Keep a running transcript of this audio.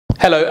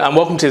Hello and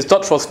welcome to this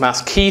Dr. Frost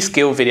Maths key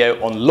skill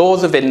video on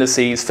laws of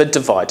indices for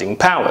dividing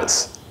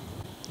powers.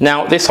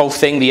 Now this whole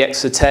thing, the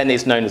x to the 10,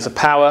 is known as a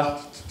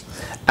power,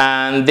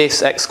 and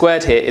this x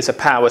squared here is a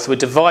power, so we're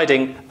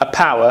dividing a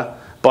power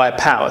by a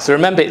power. So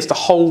remember, it's the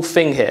whole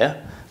thing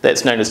here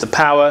that's known as the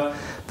power,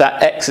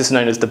 that x is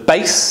known as the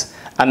base,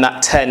 and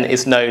that 10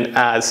 is known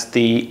as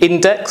the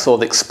index or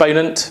the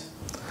exponent.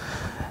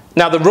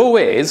 Now the rule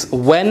is,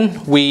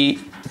 when we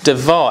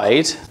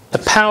divide a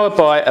power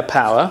by a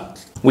power,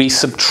 we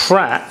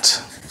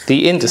subtract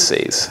the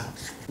indices.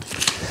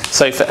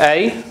 So for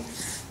a,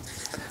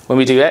 when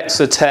we do x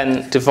to the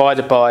 10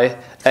 divided by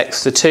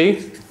x to the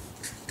 2,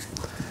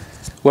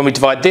 when we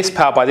divide this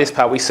power by this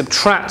power, we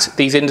subtract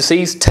these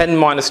indices. 10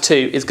 minus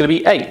 2 is going to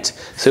be 8,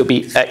 so it'll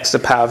be x to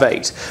the power of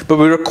 8. But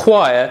we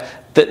require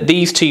that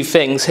these two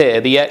things here,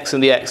 the x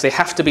and the x, they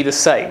have to be the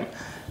same.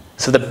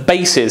 So the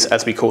bases,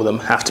 as we call them,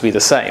 have to be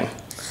the same.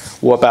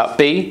 What about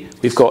b?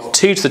 We've got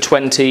 2 to the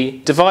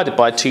 20 divided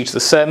by 2 to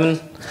the 7,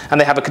 and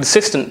they have a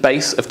consistent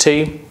base of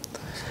 2.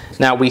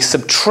 Now we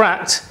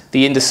subtract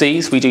the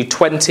indices. We do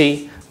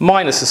 20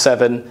 minus the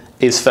 7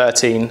 is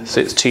 13, so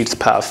it's 2 to the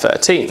power of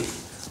 13.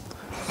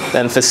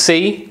 Then for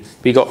c,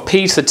 we got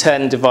p to the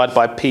 10 divided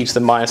by p to the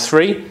minus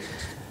 3.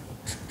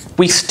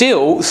 We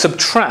still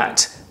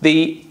subtract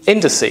the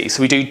indices.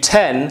 So we do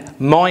 10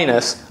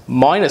 minus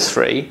minus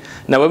 3.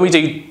 Now when we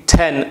do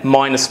 10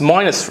 minus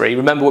minus 3,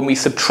 remember when we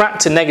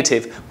subtract a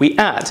negative, we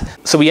add.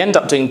 So we end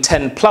up doing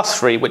 10 plus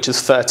 3, which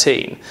is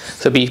 13.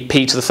 So it'd be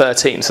p to the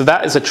 13. So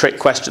that is a trick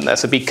question there,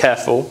 so be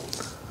careful.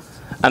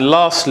 And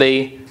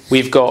lastly,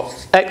 we've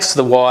got x to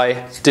the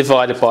y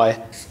divided by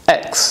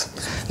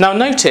x. Now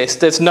notice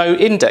there's no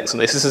index on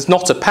this. This is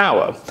not a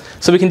power.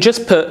 So we can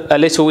just put a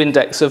little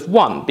index of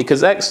 1,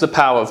 because x to the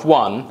power of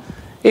 1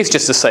 is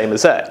just the same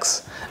as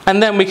x.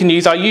 And then we can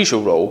use our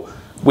usual rule.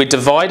 We're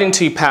dividing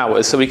two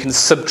powers, so we can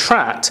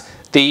subtract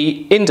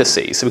the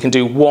indices. So we can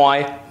do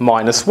y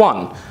minus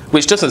 1,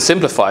 which doesn't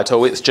simplify at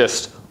all, it's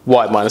just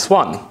y minus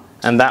 1.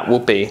 And that will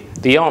be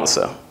the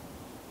answer.